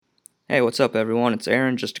Hey, what's up, everyone? It's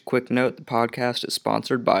Aaron. Just a quick note, the podcast is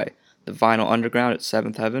sponsored by the Vinyl Underground at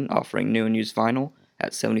 7th Heaven, offering new and used vinyl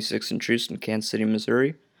at 76th and Troost in Kansas City,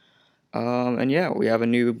 Missouri. We have a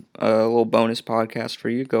new little bonus podcast for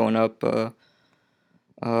you going up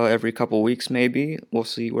every couple weeks, maybe. We'll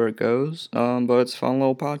see where it goes. But it's a fun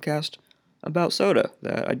little podcast about soda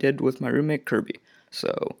that I did with my roommate, Kirby.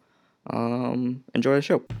 So, enjoy the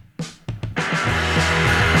show.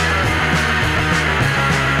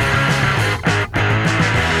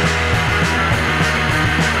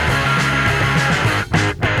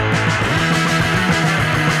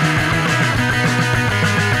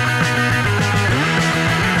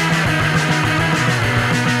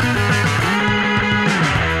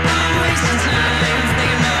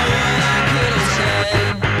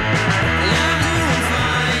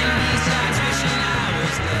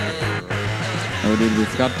 Oh, dude, we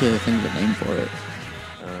forgot to think of a name for it.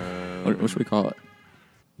 What should we call it?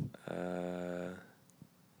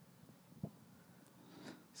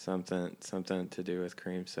 Something to do with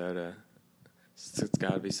cream soda. It's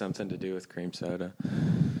got to be something to do with cream soda.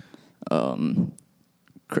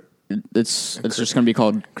 It's just gonna be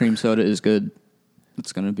called Cream Soda is Good.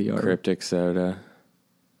 It's gonna be our Cryptic soda.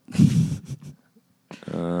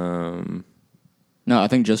 No, I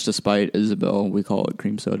think just to spite Isabel, we call it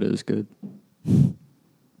Cream Soda is Good.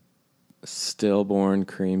 Stillborn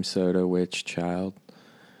cream soda witch child.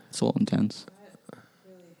 It's a little intense.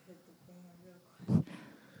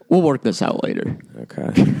 We'll work this out later.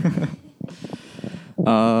 Okay.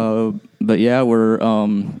 But yeah, we're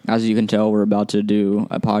as you can tell, we're about to do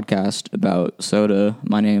a podcast about soda.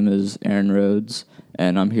 My name is Aaron Rhodes,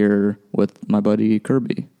 and I'm here with my buddy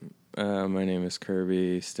Kirby. My name is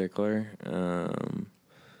Kirby Stickler,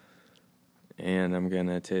 and I'm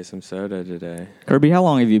gonna taste some soda today. Kirby, how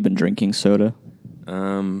long have you been drinking soda?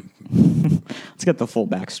 Let's get the full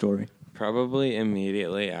backstory. Probably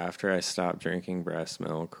immediately after I stopped drinking breast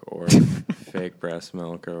milk or fake breast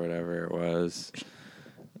milk or whatever it was.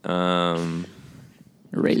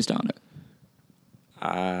 Raised on it.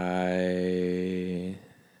 I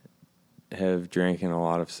have drinking a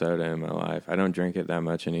lot of soda in my life. I don't drink it that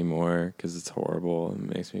much anymore because it's horrible.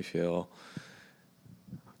 It makes me feel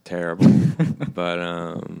terrible.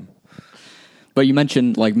 But you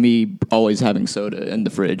mentioned like me always having soda in the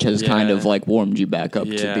fridge has kind of like warmed you back up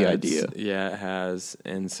to the idea. Yeah, it has.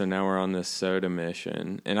 And so now we're on this soda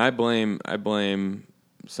mission. And I blame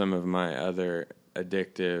some of my other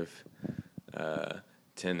addictive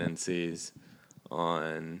tendencies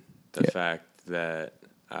on the fact that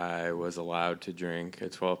I was allowed to drink a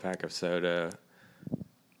 12-pack of soda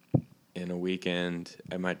in a weekend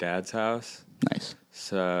at my dad's house. Nice.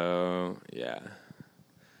 So, yeah.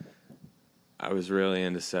 I was really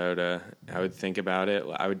into soda. I would think about it.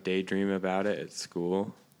 I would daydream about it at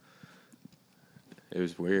school. It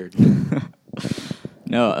was weird.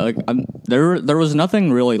 No, like there was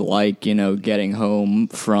nothing really like, getting home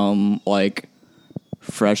from like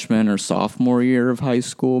freshman or sophomore year of high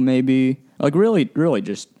school, maybe. Like really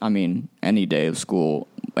just, any day of school,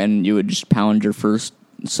 and you would just pound your first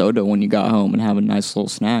soda when you got home and have a nice little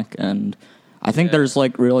snack. And I think there's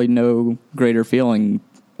like really no greater feeling,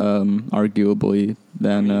 arguably,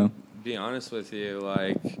 than. To be honest with you,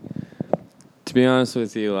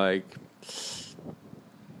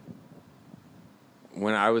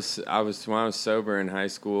 when I was sober in high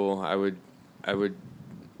school, I would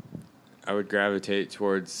gravitate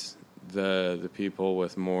towards the people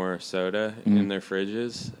with more soda in their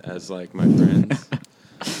fridges as like my friends.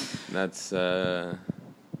 That's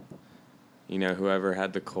whoever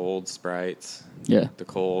had the cold Sprites, the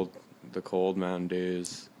cold Mountain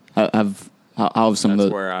Dews. How have some That's of the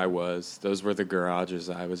where I was. Those were the garages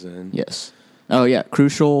I was in. Yes. Oh yeah,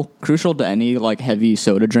 crucial to any like heavy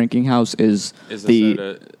soda drinking house is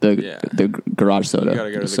the garage soda. You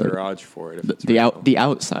gotta go to the garage for it. The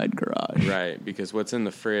outside garage. Right, because what's in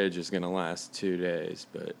the fridge is gonna last 2 days.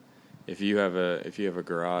 But if you have a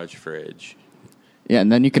garage fridge,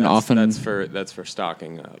 and then you can that's for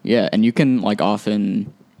stocking up. Yeah, and you can like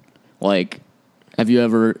often like. Have you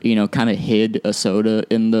ever, kind of hid a soda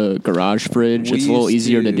in the garage fridge? It's a little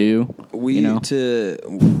easier to do.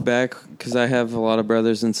 Back, because I have a lot of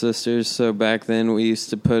brothers and sisters, so back then we used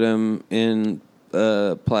to put them in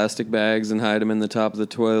plastic bags and hide them in the top of the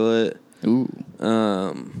toilet. Ooh.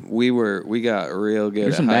 We got real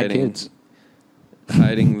good at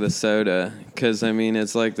hiding the soda, because,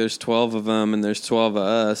 it's like there's 12 of them and there's 12 of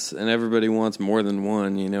us, and everybody wants more than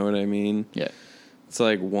one, you know what I mean? Yeah. It's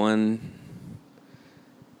like one...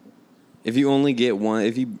 If you only get one,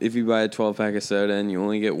 if you buy a 12-pack of soda and you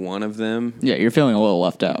only get one of them, yeah, you're feeling a little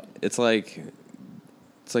left out. It's like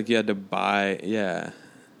It's like you had to buy. Yeah.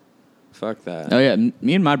 Fuck that. Oh yeah,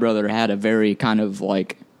 me and my brother had a very kind of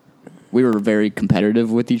like, we were very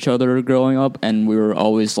competitive with each other growing up, and we were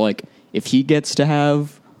always like, if he gets to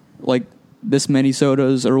have like this many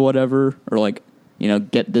sodas or whatever, or like, you know,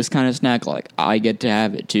 get this kind of snack, like I get to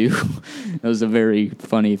have it too. It was a very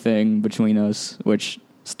funny thing between us, which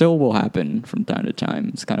still will happen from time to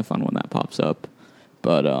time. It's kind of fun when that pops up,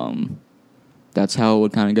 but that's how it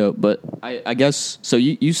would kind of go. But I guess, so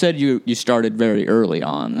you said you started very early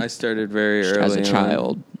on. I started very early as a on.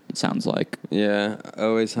 child, it sounds like. Yeah,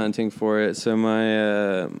 always hunting for it. So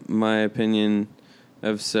my opinion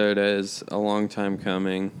of soda is a long time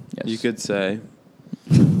coming. Yes. You could say.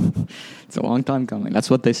 It's a long time coming. That's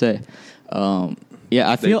what they say. Yeah,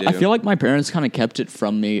 I feel like my parents kind of kept it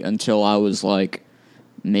from me until I was like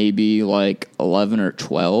maybe like 11 or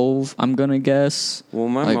 12, I'm gonna guess. Well,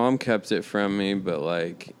 my like, mom kept it from me, but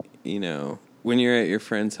like, you know, when you're at your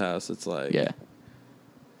friend's house, it's like, yeah,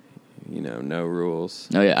 you know, no rules.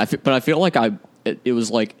 No, yeah, but I feel like it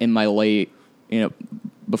was like in my late, you know,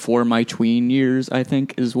 before my tween years, I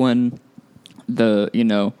think, is when a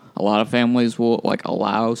lot of families will like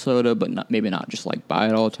allow soda, but maybe not just like buy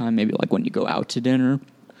it all the time. Maybe like when you go out to dinner.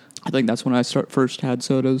 I think that's when I first had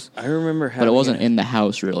sodas. I remember having, but it wasn't in the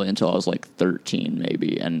house really until I was like 13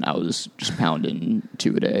 maybe, and I was just pounding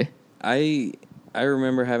 2 a day. I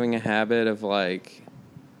remember having a habit of like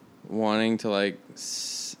wanting to like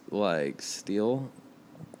steal,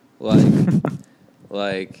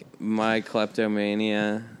 like my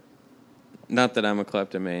kleptomania. Not that I'm a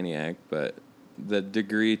kleptomaniac, but the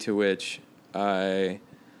degree to which I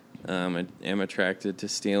am attracted to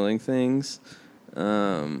stealing things.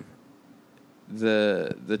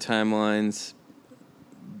 The timelines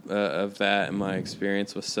of that and my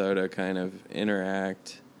experience with soda kind of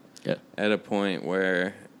interact at a point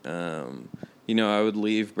where, I would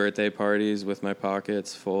leave birthday parties with my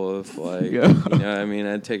pockets full of like, I mean,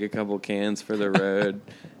 I'd take a couple cans for the road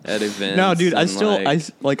at events. No, dude, I'm the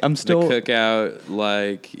still cookout,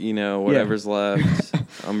 whatever's left.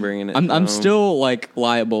 I'm bringing it. I'm still like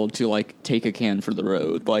liable to like take a can for the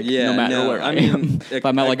road, like no matter where I am. If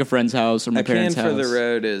I'm at like a friend's house or my parents' house. A can for the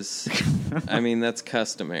road is, I mean, that's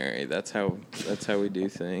customary. That's how we do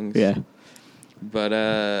things. Yeah. But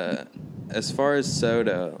as far as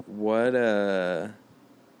soda, what and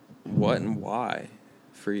why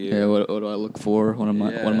for you? Yeah, what do I look for? What am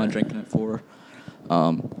I drinking it for?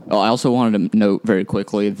 I also wanted to note very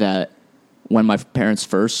quickly that when my parents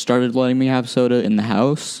first started letting me have soda in the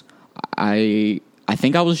house, I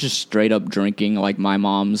think I was just straight up drinking like my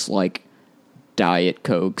mom's like Diet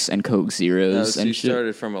Cokes and Coke Zeros. So and you shit.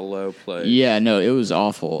 Started from a low place. Yeah, no, it was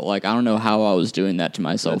awful. Like I don't know how I was doing that to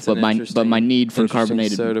myself, but my need for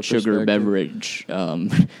carbonated sugar beverage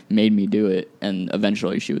made me do it. And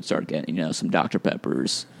eventually, she would start getting some Dr.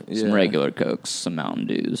 Peppers, some regular Cokes, some Mountain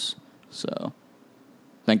Dews. So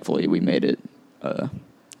thankfully, we made it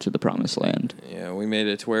to the promised land. Yeah, we made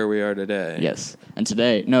it to where we are today. Yes, and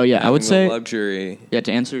today, I would say luxury. Yeah,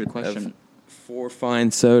 to answer your question. 4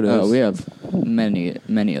 fine sodas. We have many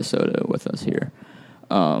a soda with us here.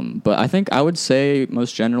 But I think I would say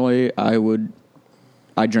most generally I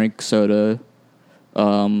drink soda,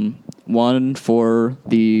 one for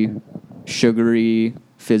the sugary,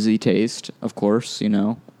 fizzy taste, of course,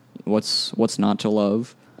 what's not to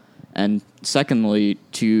love. And secondly,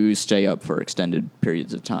 to stay up for extended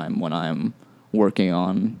periods of time when I'm working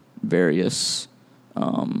on various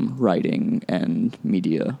writing and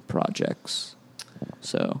media projects.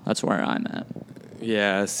 So that's where I'm at.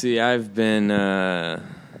 Yeah, see, I've been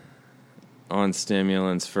on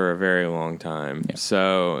stimulants for a very long time. Yeah.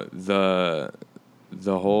 So the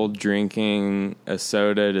whole drinking a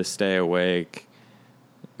soda to stay awake,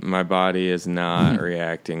 my body is not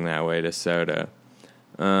reacting that way to soda.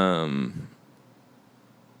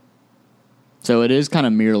 So it is kind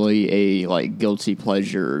of merely a like guilty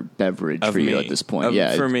pleasure beverage for you at this point.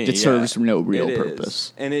 For me, it serves no real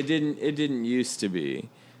purpose. And it didn't used to be.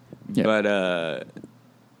 Yep. But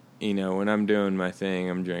when I'm doing my thing,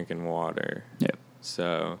 I'm drinking water. Yep.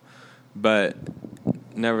 So, but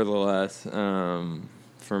nevertheless,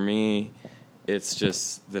 for me, it's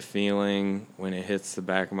just the feeling when it hits the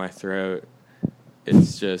back of my throat.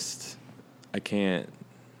 It's just I can't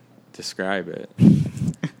describe it.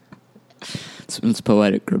 It's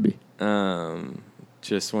poetic, Grubby.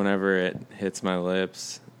 Just whenever it hits my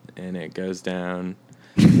lips and it goes down,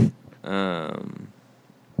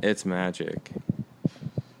 it's magic.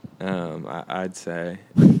 I'd say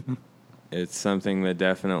it's something that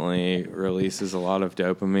definitely releases a lot of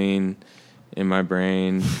dopamine in my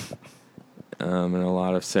brain, and a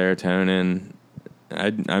lot of serotonin,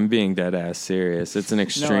 I'm being dead ass serious. It's an No,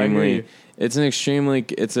 extremely, it's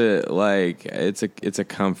a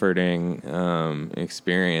comforting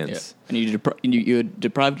experience. And you had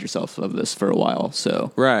deprived yourself of this for a while,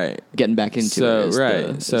 so Right. getting back into it is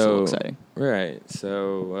is a little exciting. Right.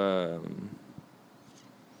 So,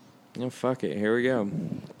 fuck it. Here we go.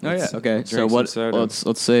 Okay. So drink some soda.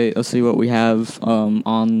 let's see what we have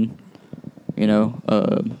on,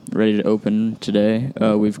 ready to open today.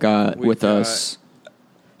 We've got us.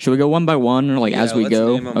 Should we go one by one or as we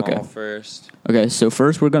go? Name them all first. Okay, so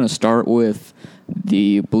first we're going to start with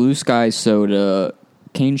the Blue Sky Soda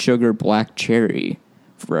cane sugar black cherry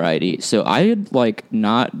variety. So I had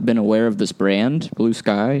not been aware of this brand, Blue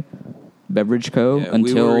Sky Beverage Co. until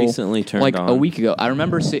we were recently turned on. a week ago. I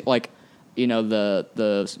remember seeing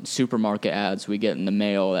the supermarket ads we get in the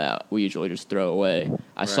mail that we usually just throw away.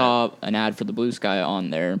 I saw an ad for the Blue Sky on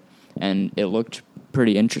there, and it looked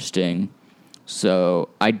pretty interesting. So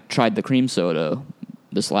I tried the cream soda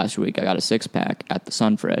this last week. I got a 6-pack at the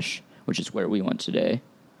Sunfresh, which is where we went today.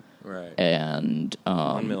 Right. And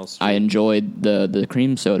on Mill Street. I enjoyed the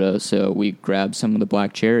cream soda, so we grabbed some of the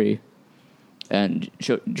black cherry. And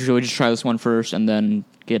should we just try this one first and then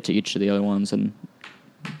get to each of the other ones? And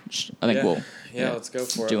I think we'll let's go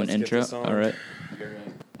for do it. an Let's intro. get this on. All right.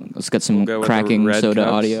 Let's get some We'll go with cracking the red soda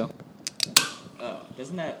cups. audio. Oh,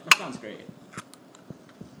 that sounds great.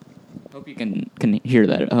 Hope you can hear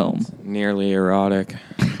that at home. Nearly erotic.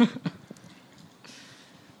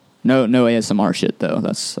 No ASMR shit though.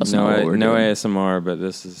 That's not what we're no doing. ASMR, but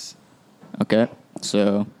this is Okay,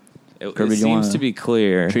 so it Kirby, do you seems wanna to be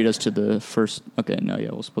clear. treat us to the first. Okay,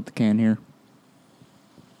 we'll split the can here.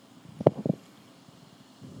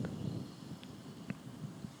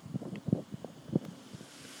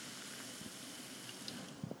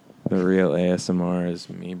 The real ASMR is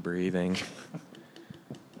me breathing.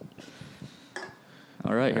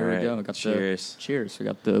 All right, here All we right, go. We got cheers. Cheers. We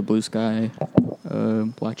got the Blue Sky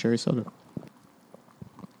black cherry soda.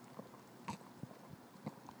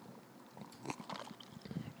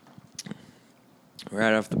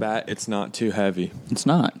 Right off the bat, it's not too heavy. It's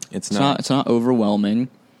not. It's not. It's not overwhelming.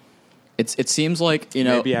 It seems like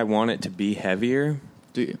Maybe I want it to be heavier,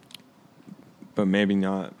 Do you? but maybe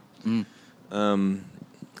not.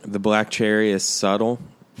 The black cherry is subtle.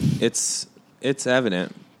 It's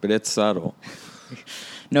evident, but it's subtle.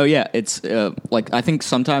 No, yeah, it's I think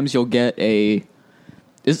sometimes you'll get a.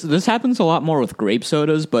 This happens a lot more with grape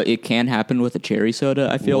sodas, but it can happen with a cherry soda.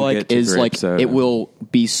 I feel We'll get to grape soda. it will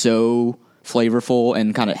be so flavorful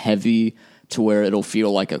and kind of heavy to where it'll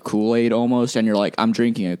feel like a Kool-Aid almost, and you're like, I'm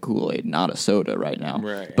drinking a Kool-Aid, not a soda right now.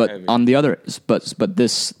 Right, But heavy. on the other, but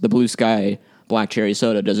the Blue Sky black cherry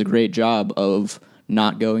soda does a great job of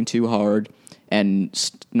not going too hard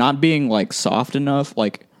and not being soft enough,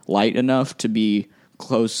 light enough to be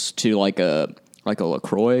close to like a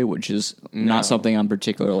LaCroix, which is not something I'm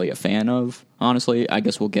particularly a fan of, honestly. I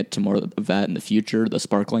guess we'll get to more of that in the future, the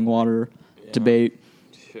sparkling water debate.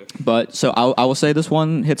 But so I will say this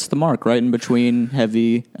one hits the mark right in between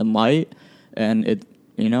heavy and light, and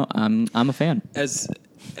I'm a fan.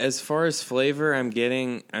 As far as flavor, I'm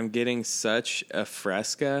getting such a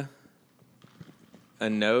Fresca, a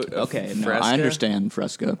note of Fresca. No, I understand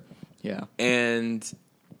Fresca. Yeah. And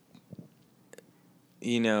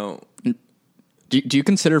Do you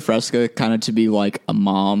consider Fresca kind of to be like a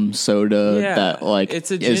mom soda that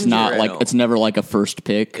it's a is not ginger ale. it's never like a first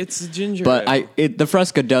pick? It's a ginger but ale. the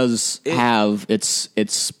Fresca does have its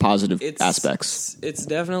positive aspects. It's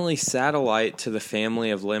definitely satellite to the family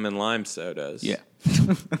of lemon lime sodas. Yeah.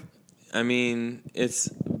 I mean, let's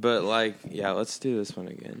do this one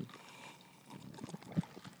again.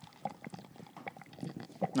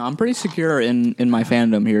 No, I'm pretty secure in my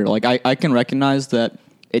fandom here. I can recognize that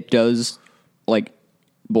it does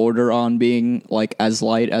border on being as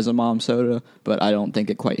light as a mom soda, but I don't think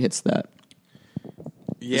it quite hits that.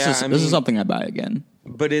 Yeah, this is something I buy again.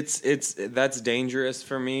 But that's dangerous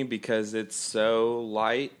for me because it's so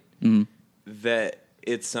light that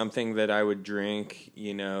it's something that I would drink,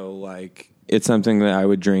 it's something that I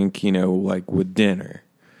would drink, with dinner.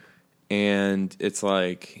 And it's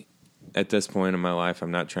at this point in my life,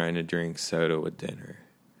 I'm not trying to drink soda with dinner.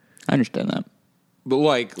 I understand that. But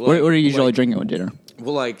what are you usually drinking with dinner?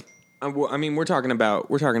 Well, I mean, we're talking about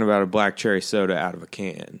a black cherry soda out of a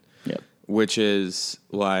can. Yep. Which is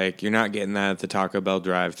you're not getting that at the Taco Bell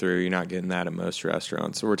drive-thru. You're not getting that at most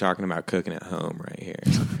restaurants. So we're talking about cooking at home right here.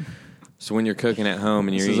 So when you're cooking at home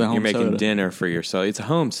and you're making soda. dinner for yourself, it's a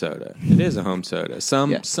home soda. It is a home soda.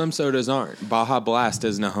 Some sodas aren't. Baja Blast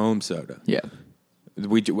isn't a home soda. Yeah.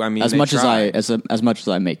 As much as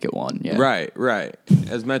I make it one. Yeah. Right.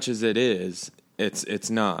 As much as it is, It's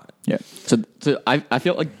not. Yeah. So I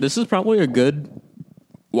feel like this is probably a good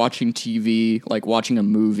watching TV, like watching a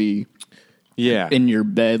movie. Yeah. In your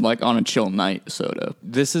bed, like on a chill night soda.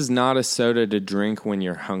 This is not a soda to drink when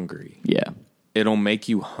you're hungry. Yeah. It'll make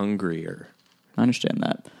you hungrier. I understand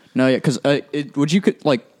that. No, yeah, because I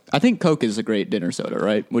think Coke is a great dinner soda,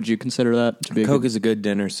 right? Would you consider that to be Coke is a good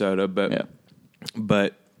dinner soda, but yeah.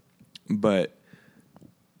 but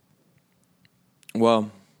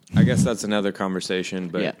well, I guess that's another conversation.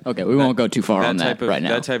 But yeah, okay, we won't go too far on that right now.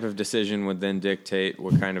 That type of decision would then dictate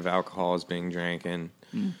what kind of alcohol is being drank. And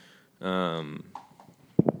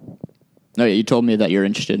no, yeah, you told me that you're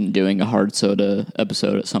interested in doing a hard soda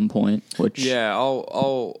episode at some point, which yeah,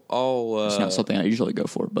 I'll it's not something I usually go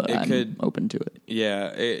for, but I'm open to it. Yeah,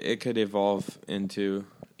 it could evolve into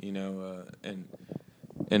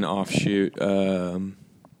an offshoot.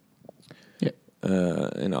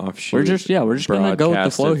 An offshoot. We're just gonna go with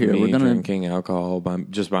the flow here. We're gonna drinking alcohol by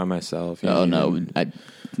myself. Oh no, I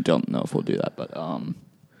don't know if we'll do that, but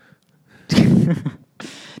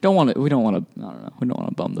don't want to. We don't want to. I don't know. We don't want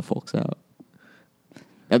to bum the folks out.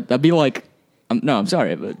 That'd be like, no, I'm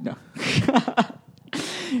sorry, but no.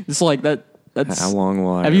 It's like that. That's how long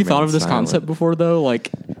will I? Have you thought of this concept before though? Like,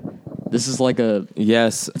 this is like a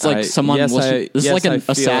yes. It's like someone. This is like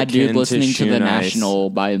a sad dude listening to the National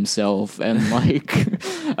by himself, and like,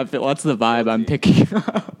 I feel that's the vibe I'm picking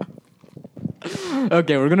up.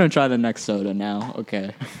 Okay, we're gonna try the next soda now.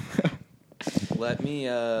 Okay. Let me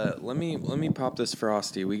pop this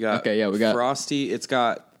Frosty. We got Frosty. It's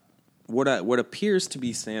got what appears to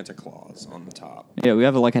be Santa Claus on the top. Yeah, we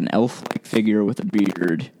have like an elf-like figure with a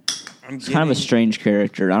beard. It's kind of a strange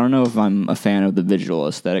character. I don't know if I'm a fan of the visual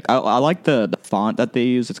aesthetic. I like the font that they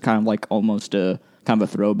use. It's kind of like almost a kind of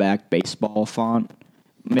a throwback baseball font.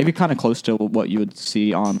 Maybe kind of close to what you would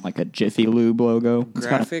see on like a Jiffy Lube logo.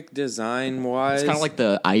 Graphic design wise, it's kind of like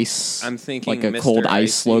the ice. I'm thinking like a Mr. cold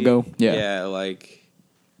ice logo. Yeah, like.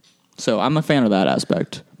 So I'm a fan of that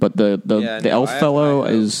aspect, but the elf fellow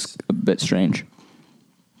is a bit strange.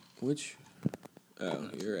 Which? Oh,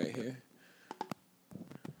 you're right here.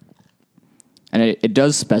 And it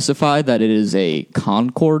does specify that it is a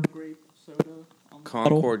Concord grape soda.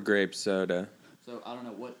 Concord grape soda. So I don't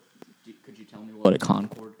know what. Could you tell me what a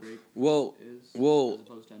Concord grape is? Well, as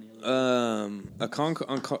opposed to any other? A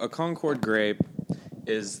Concord grape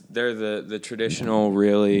is they're the traditional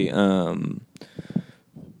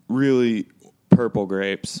really purple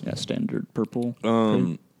grapes. Yeah, standard purple.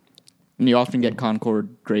 And you often get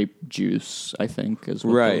Concord grape juice, I think, is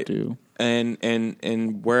what they'll do.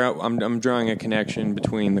 And where I'm drawing a connection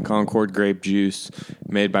between the Concord grape juice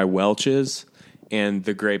made by Welch's and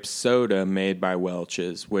the grape soda made by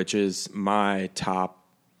Welch's, which is my top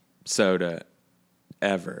soda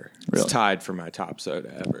ever. Really? It's tied for my top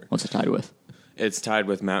soda ever. What's it tied with? It's tied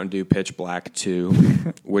with Mountain Dew Pitch Black 2,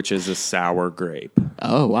 which is a sour grape.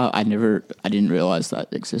 Oh wow! I didn't realize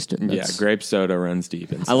that existed. Yeah, grape soda runs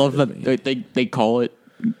deep inside. I love that they call it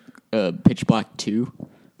Pitch Black 2.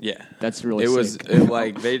 Yeah, that's really. Sick.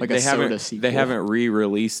 They haven't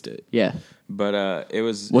re-released it. Yeah, but it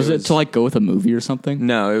was to like go with a movie or something?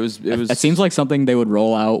 No, it was. It seems like something they would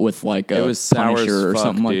roll out with like a Punisher or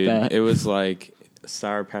something like that. It was like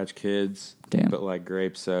Sour Patch Kids, but like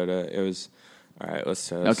grape soda. It was. All right, let's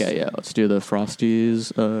try this. Okay, yeah, let's do the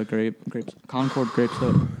Frosties grapes Concord grape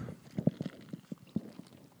soda.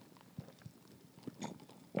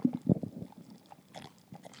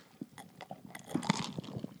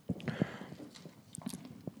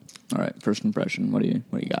 All right, first impression. What do you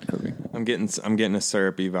got, Kirby? I'm getting a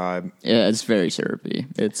syrupy vibe. Yeah, it's very syrupy.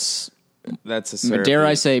 That's a syrupy. Dare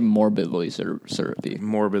I say morbidly syrupy?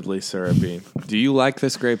 Morbidly syrupy. Do you like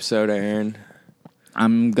this grape soda, Aaron?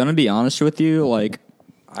 I'm gonna be honest with you. Like,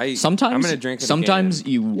 sometimes I'm gonna drink it sometimes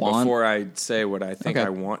you want before I say what I think I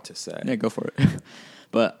want to say. Yeah, go for it.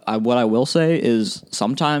 But what I will say is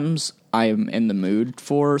sometimes I am in the mood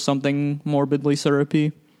for something morbidly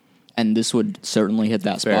syrupy. And this would certainly hit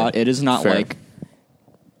that spot. It is not like,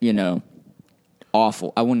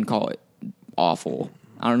 awful. I wouldn't call it awful.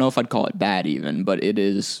 I don't know if I'd call it bad even, but it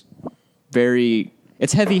is very.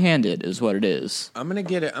 It's heavy-handed, is what it is. I'm gonna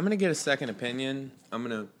get a second opinion. I'm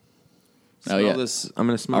gonna smell this. I'm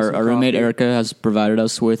gonna smell. Our roommate Erica has provided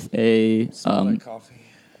us with a coffee,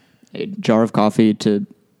 a jar of coffee to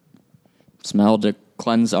smell to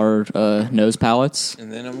cleanse our nose palates. And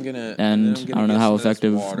then I'm gonna. And I don't know how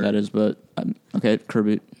effective that is, but okay,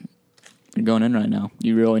 Kirby, you're going in right now.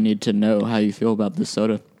 You really need to know how you feel about this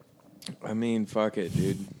soda. I mean, fuck it,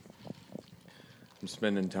 dude. I'm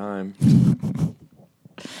spending time.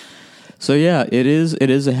 So yeah, it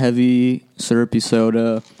is a heavy syrupy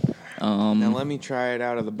soda. Now let me try it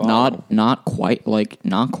out of the bottle. Not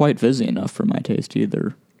quite fizzy enough for my taste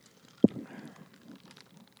either.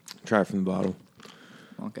 Try it from the bottle.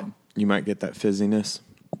 Okay. You might get that fizziness.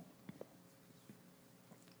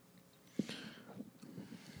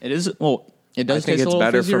 It is it does I think taste it's a little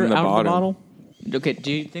better fizzier from the out of bottom. Okay,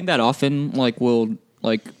 do you think that often will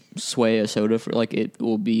sway a soda for it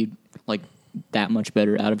will be that much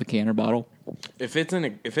better out of a can or bottle? If it's in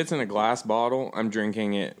a glass bottle, I'm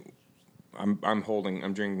drinking it. I'm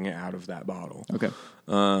drinking it out of that bottle. Okay.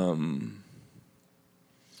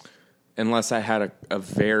 Unless I had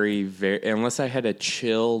unless I had a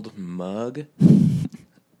chilled mug.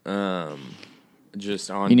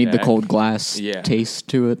 Just on. You need deck. the cold glass taste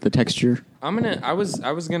to it, the texture. I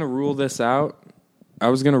was gonna rule this out. I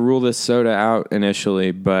was gonna rule this soda out initially,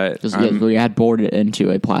 but we had poured it into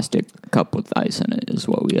a plastic cup with ice in it. Is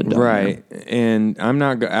what we had done. Right, and I'm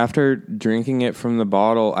not after drinking it from the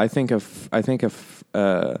bottle. I think of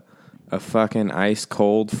a fucking ice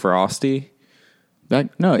cold Frosty.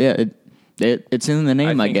 It's in the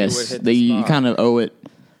name, I guess. You kind of owe it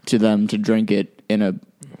to them to drink it in a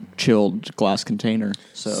chilled glass container.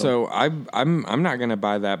 So I'm not gonna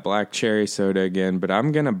buy that black cherry soda again, but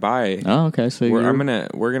I'm gonna buy. Oh, okay. So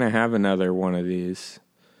we're gonna have another one of these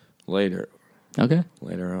later. Okay.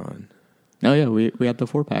 Later on. Oh yeah, we have the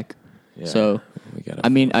 4-pack. Yeah, so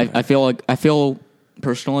I feel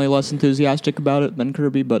personally less enthusiastic about it than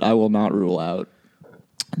Kirby, but I will not rule out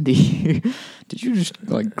the. Did you just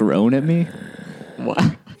groan at me?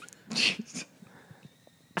 What? Jeez.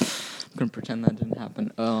 I'm gonna pretend that didn't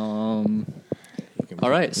happen. All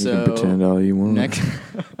right, so you can pretend all you want.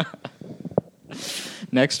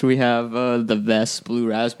 Next we have the Vess Blue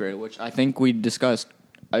Raspberry, which I think we discussed.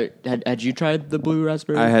 Had you tried the Blue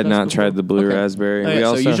Raspberry? I had not tried the Blue Raspberry. Okay, we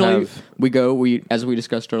also usually as we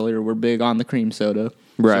discussed earlier, we're big on the cream soda.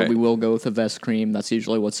 Right. So we will go with the Vess cream. That's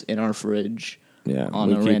usually what's in our fridge. Yeah,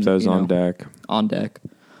 we keep those on deck. On deck.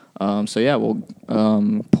 So yeah, we'll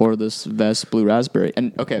pour this Vess Blue Raspberry,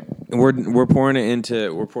 and okay, we're pouring it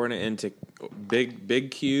into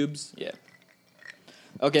big cubes. Yeah.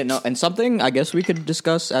 Okay, no, and something I guess we could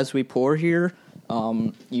discuss as we pour here.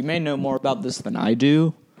 You may know more about this than I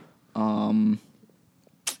do. Might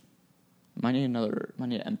need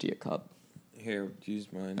to empty a cup. Here, use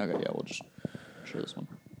mine. Okay, yeah, we'll just share this one.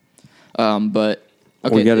 But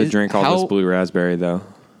okay, we got to drink all this Blue Raspberry though.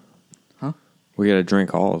 Huh? We got to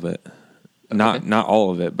drink all of it. Okay. Not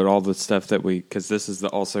all of it, but all the stuff that because this is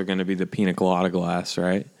also going to be the pina colada glass,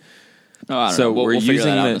 right? Oh, I don't know. We'll figure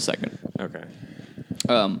that out in a second. Okay.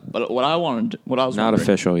 But what I was not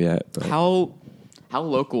official yet. But. How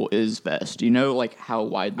local is Vess? Do you know how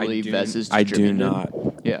widely Vess is distributed? I do not.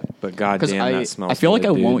 Yeah, but goddamn, that smells. I feel good, like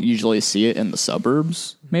I dude. won't usually see it in the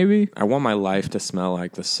suburbs. Maybe I want my life to smell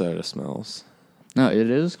like the soda smells. No, it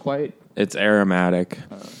is quite. It's aromatic.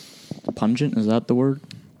 Pungent, is that the word?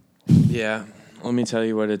 Yeah. Let me tell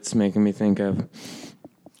you what it's making me think of.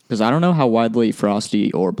 Because I don't know how widely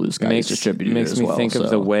Frosty or Blue Sky is distributed makes as me well. think of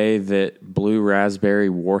the way that Blue Raspberry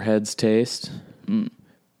Warheads taste.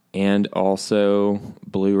 And also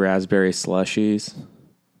Blue Raspberry Slushies.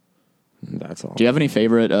 That's all. Do you have any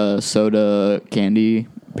favorite soda candy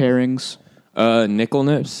pairings? Nickel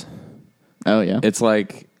Nips. Oh, yeah. It's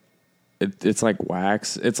like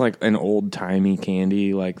wax. It's like an old-timey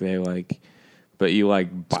candy. But you bite.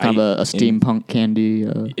 It's kind of a steampunk candy.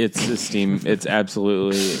 It's a steam. It's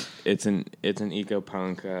absolutely. It's an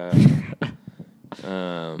eco-punk. I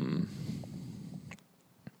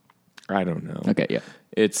don't know. Okay, yeah.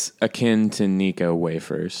 It's akin to Nico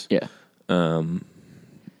wafers. Yeah.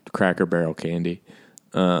 Cracker Barrel candy.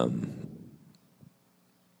 What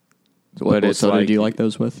soda do you like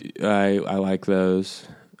those with? I like those.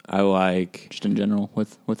 I like just in general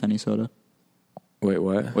with any soda. Wait,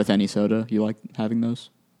 what? With any soda, you like having those?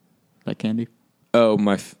 That candy? Oh,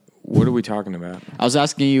 what are we talking about? I was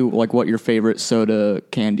asking you what your favorite soda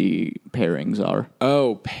candy pairings are.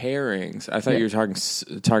 Oh, pairings. I thought you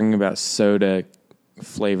were talking about soda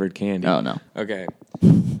flavored candy. Oh, no. Okay.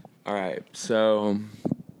 All right. So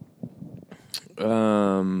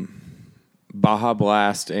Baja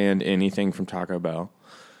Blast and anything from Taco Bell.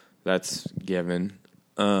 That's given.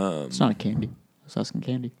 It's not a candy. I was asking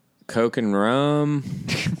candy. Coke and rum.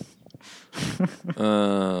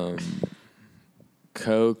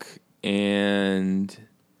 Coke and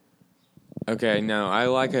okay, no, I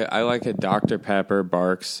like a Dr. Pepper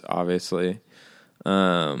Barks, obviously.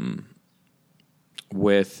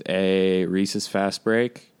 With a Reese's Fast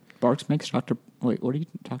Break. Barks makes Dr. Wait, what are you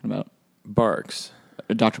talking about? Barks.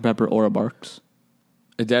 A Dr. Pepper or a Barks?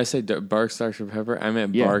 Did I say Barks Dr. Pepper? I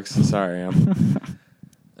meant yeah. Barks. Sorry.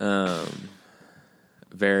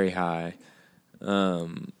 Very high.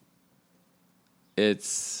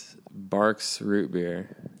 It's Barks root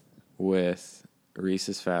beer with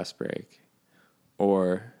Reese's Fast Break,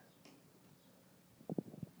 or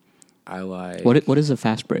I like What is a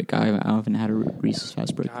Fast Break? I haven't had a Reese's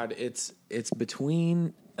Fast Break. God, it's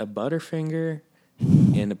between a Butterfinger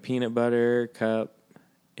and a peanut butter cup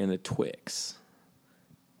and a Twix.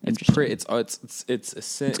 It's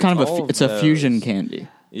kind of a fusion candy.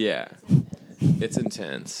 Yeah, it's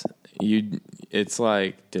intense. It's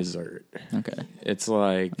like dessert. Okay, it's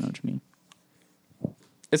like I know what you mean.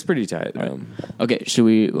 It's pretty tight though. Right. Okay, should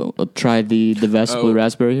we'll try the Vest Blue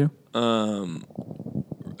Raspberry here?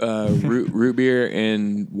 Root beer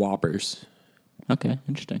and Whoppers. Okay,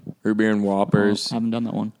 interesting. Root beer and Whoppers. I haven't done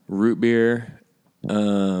that one. Root beer.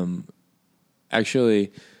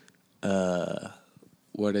 Actually,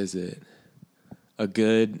 what is it? A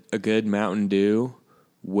good Mountain Dew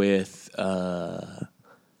with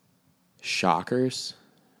Shockers.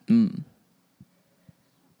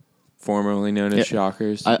 Formerly known as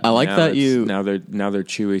Shockers. I like now that you now they're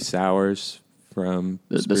chewy sours from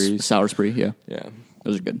the Sour Spree. Yeah, yeah,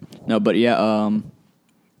 those are good. No, but yeah,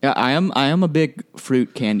 I am a big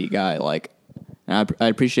fruit candy guy. Like, and I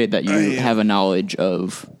appreciate that you have a knowledge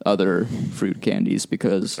of other fruit candies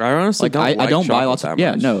because I honestly I don't buy lots of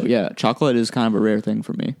much. chocolate is kind of a rare thing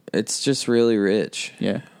for me. It's just really rich.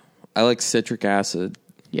 Yeah, I like citric acid.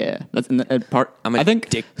 Yeah, that's part. I think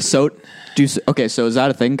so. So is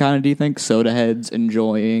that a thing? Kind of? Do you think soda heads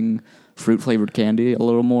enjoying fruit flavored candy a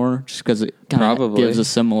little more, just because it kind of gives a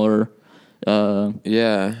similar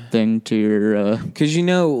thing to your because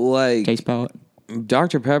like taste palate?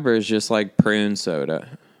 Dr. Pepper is just like prune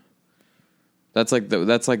soda. That's like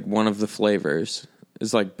one of the flavors.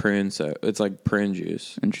 It's like prune It's like prune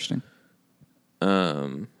juice. Interesting.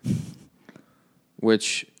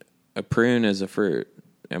 Which a prune is a fruit.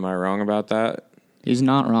 Am I wrong about that? He's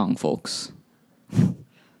not wrong, folks.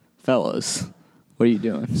 Fellas, what are you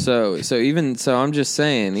doing? So I'm just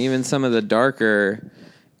saying, even some of the darker,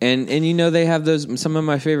 and they have those. Some of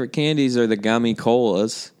my favorite candies are the gummy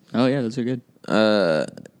colas. Oh yeah, those are good.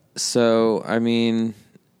 So I mean,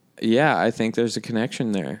 yeah, I think there's a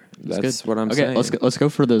connection there. That's what I'm saying. Okay, let's go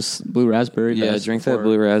for this blue raspberry. Yeah, drink that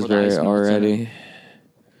blue raspberry already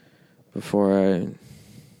before I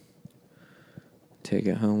take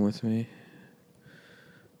it home with me.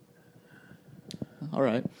 All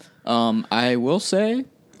right. I will say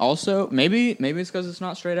also maybe it's because it's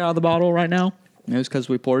not straight out of the bottle right now. Maybe it's because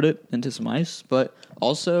we poured it into some ice, but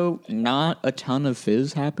also not a ton of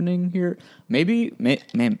fizz happening here. Maybe we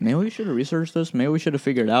should have researched this. Maybe we should have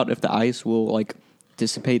figured out if the ice will like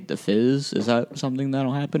dissipate the fizz. Is that something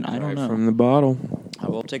that'll happen? I don't know. From the bottle. I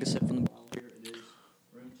will take a sip from the bottle here. It is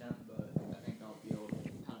room temp, but I think I'll be able to kind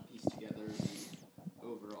of piece together the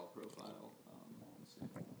overall profile. Let's see.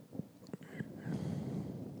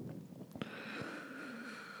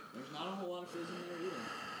 There's not a whole lot of fizz in there either.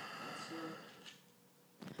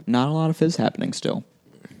 Not a lot of fizz happening still.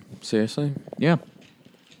 Seriously? Yeah.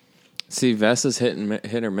 See, Vess is hit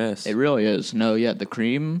or miss. It really is. No, yeah, the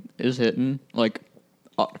cream is hitting. Like,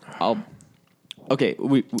 I'll. Okay,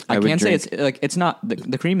 I can't say it's not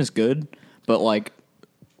the cream is good, but like,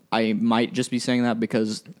 I might just be saying that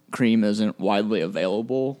because cream isn't widely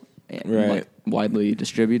available and like, widely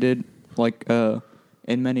distributed like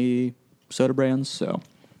in many soda brands. So,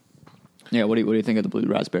 yeah, what do you think of the blue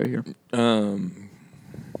raspberry here?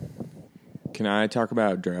 Can I talk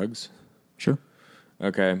about drugs? Sure.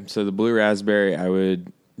 Okay, so the blue raspberry, I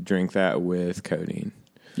would drink that with codeine.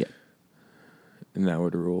 Yeah, and that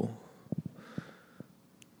would rule.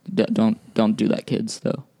 Don't do that, kids.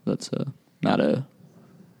 Though that's not a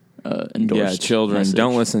endorsed. Yeah, children, message.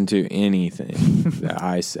 Don't listen to anything that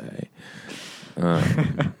I say.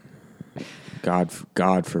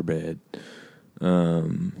 God forbid. But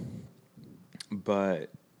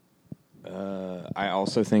I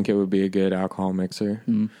also think it would be a good alcohol mixer,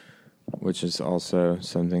 which is also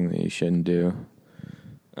something that you shouldn't do.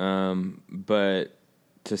 But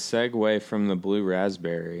to segue from the blue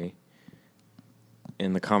raspberry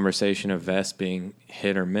in the conversation of Vess being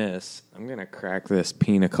hit or miss, I'm going to crack this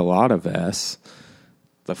pina colada Vess,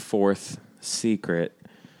 the fourth secret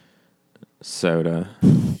soda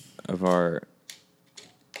of our...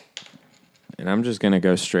 And I'm just going to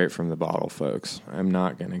go straight from the bottle, folks. I'm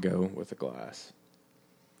not going to go with a glass.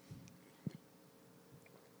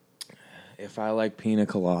 If I like pina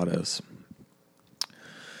coladas,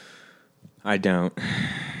 I don't.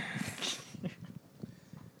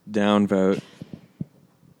 Downvote.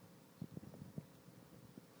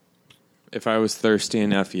 If I was thirsty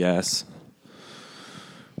enough, yes.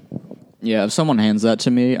 Yeah, if someone hands that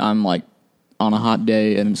to me, I'm like, on a hot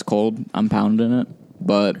day and it's cold, I'm pounding it.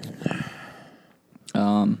 But,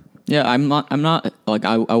 yeah, I'm not, like,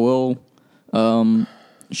 I will,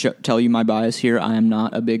 tell you my bias here. I am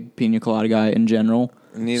not a big pina colada guy in general.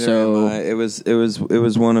 Neither am I. It was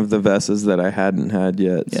one of the Vesses that I hadn't had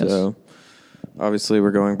yet. Yes. So, obviously,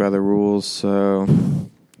 we're going by the rules. So,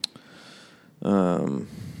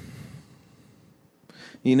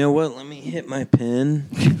 you know what? Let me hit my pen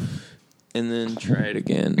and then try it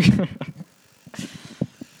again.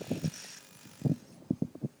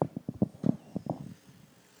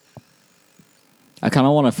 I kind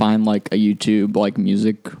of want to find like a YouTube like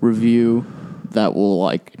music review that will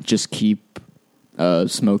like just keep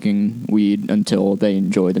smoking weed until they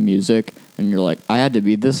enjoy the music, and you're like, I had to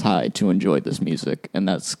be this high to enjoy this music, and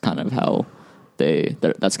that's kind of how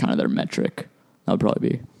that's kind of their metric. That would probably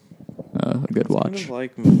be a good watch.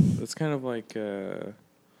 It's kind of like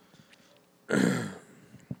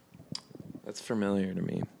that's familiar to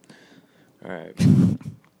me. All right.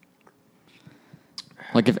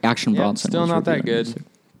 Like if Action Bronson still was not that good.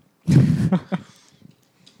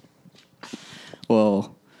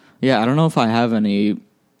 Well, yeah, I don't know if I have any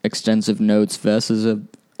extensive notes. Vess is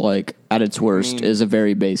at its worst, is a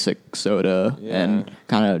very basic soda and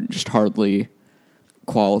kind of just hardly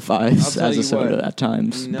qualifies as a soda at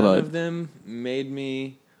times. None of them made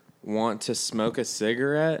me want to smoke a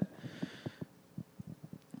cigarette.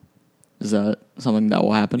 Is that something that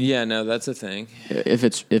will happen? Yeah, no, that's a thing. If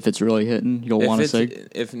it's really hitting, you'll want a cig?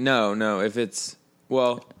 If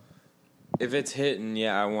it's hitting,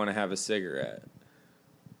 yeah, I want to have a cigarette.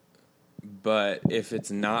 But if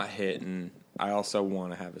it's not hitting, I also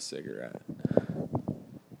want to have a cigarette.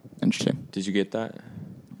 Interesting. Did you get that?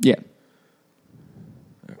 Yeah.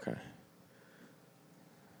 Okay.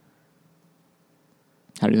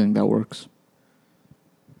 How do you think that works?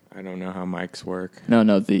 I don't know how mics work. No,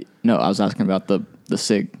 I was asking about the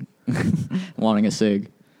cig. Wanting a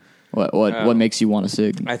cig. What makes you want a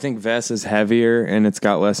cig? I think Vess is heavier and it's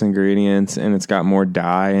got less ingredients and it's got more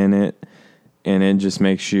dye in it, and it just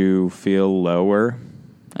makes you feel lower.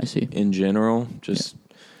 I see. In general, just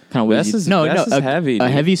kind of Vess is heavy. A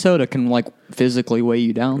heavy soda can like physically weigh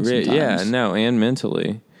you down sometimes. Yeah, no, and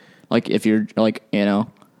mentally. Like if you're like,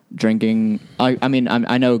 drinking, I mean,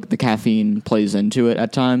 I know the caffeine plays into it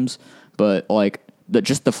at times, but like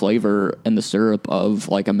just the flavor and the syrup of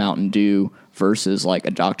like a Mountain Dew versus like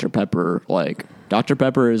a Dr. Pepper. Like Dr.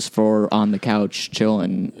 Pepper is for on the couch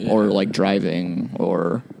chilling or like driving,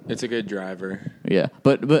 or it's a good driver. Yeah,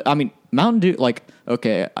 but I mean Mountain Dew. Like,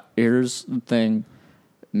 okay, here's the thing.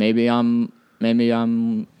 Maybe I'm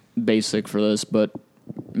basic for this, but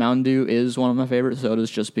Mountain Dew is one of my favorite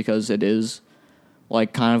sodas just because it is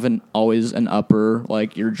like kind of always an upper.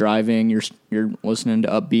 Like you're driving, you're listening to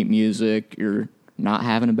upbeat music, you're not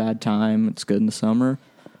having a bad time. It's good in the summer.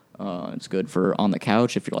 It's good for on the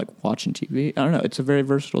couch if you're like watching TV. I don't know. It's a very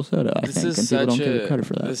versatile soda, I think, and people don't give it credit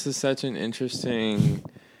for that. This is such an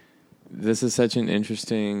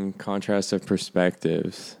interesting contrast of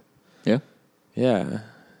perspectives. Yeah. Yeah.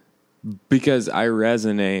 Because I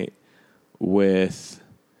resonate with,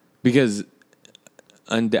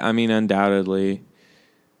 undoubtedly,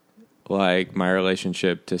 like my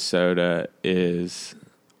relationship to soda is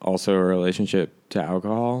also a relationship to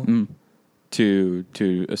alcohol to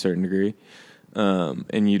a certain degree.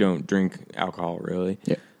 And you don't drink alcohol really.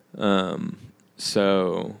 Yeah.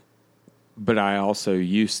 But I also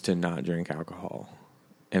used to not drink alcohol,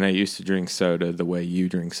 and I used to drink soda the way you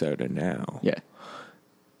drink soda now. Yeah.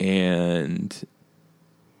 And,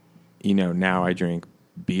 now I drink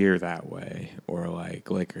beer that way, or like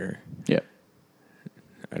liquor. Yeah.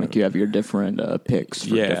 Like you have your different picks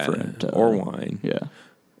for different... or wine. Yeah.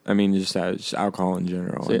 I mean, just alcohol in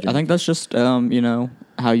general. So I think that's just,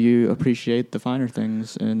 how you appreciate the finer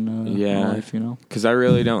things in life, Because I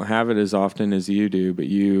really don't have it as often as you do, but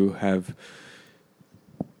you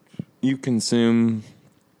consume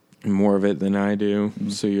more of it than I do,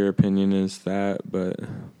 so your opinion is that, but...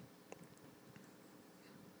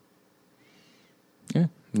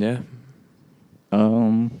 Yeah. I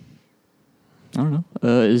don't know.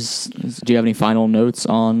 Do you have any final notes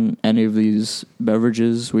on any of these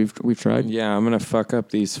beverages we've tried? Yeah, I'm gonna fuck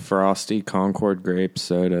up these frosty Concord grape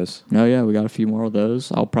sodas. No, yeah, we got a few more of those.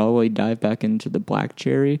 I'll probably dive back into the black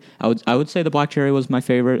cherry. I would say the black cherry was my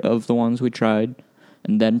favorite of the ones we tried,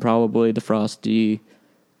 and then probably the frosty,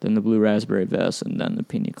 then the blue raspberry Vess, and then the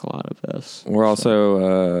pina colada Vess. We're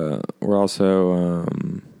also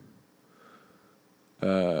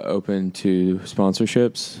open to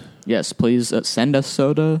sponsorships. Yes, please send us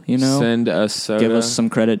soda, Send us soda. Give us some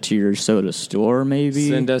credit to your soda store, maybe.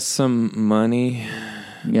 Send us some money.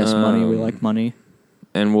 Yes, money. We like money.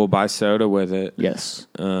 And we'll buy soda with it. Yes.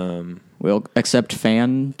 We'll accept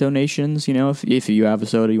fan donations, if you have a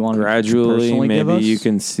soda you want gradually, to personally give us. maybe you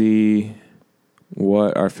can see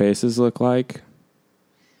what our faces look like.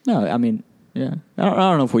 No, I mean, yeah. I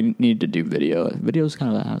don't know if we need to do video. Video's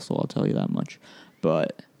kind of a hassle, I'll tell you that much.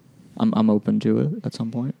 But I'm open to it at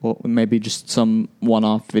some point. Well, maybe just some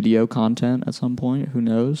one-off video content at some point. Who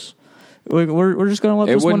knows? We're just going to let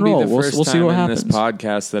this one roll. We'll see what happens. It wouldn't be the first time in this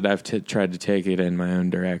podcast that I've tried to take it in my own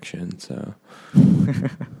direction. So,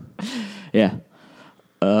 yeah.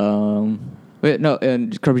 Wait, no.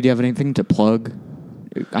 And Kirby, do you have anything to plug?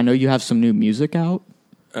 I know you have some new music out.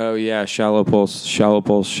 Oh yeah, Shallow Pulse, Shallow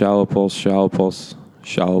Pulse, Shallow Pulse, Shallow Pulse,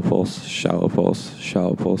 Shallow Pulse, Shallow Pulse,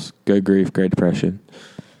 Shallow Pulse. Good grief, Great Depression.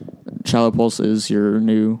 Shallow Pulse is your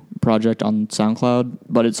new project on SoundCloud,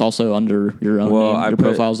 but it's also under your own name. Your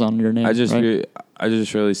profile's on your name. I just right? I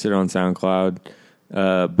just released it on SoundCloud,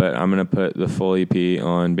 but I'm gonna put the full EP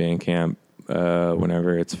on Bandcamp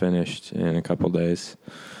whenever it's finished in a couple days.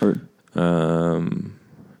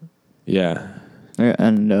 Yeah,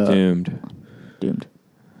 and Doomed.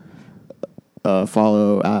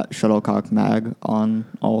 Follow at Shuttlecock Mag on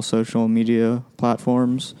all social media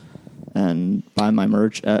platforms, and buy my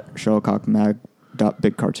merch at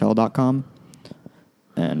shuttlecockmag.bigcartel.com,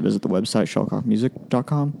 and visit the website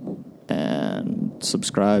shuttlecockmusic.com, and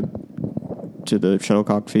subscribe to the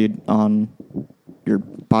Shuttlecock feed on your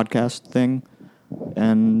podcast thing.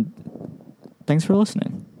 And thanks for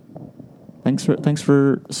listening. Thanks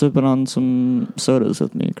for sipping on some sodas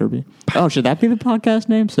with me, Kirby. Oh, should that be the podcast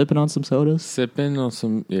name? Sipping on some sodas? Sipping on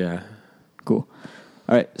some, yeah. Cool.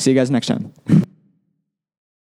 All right, see you guys next time.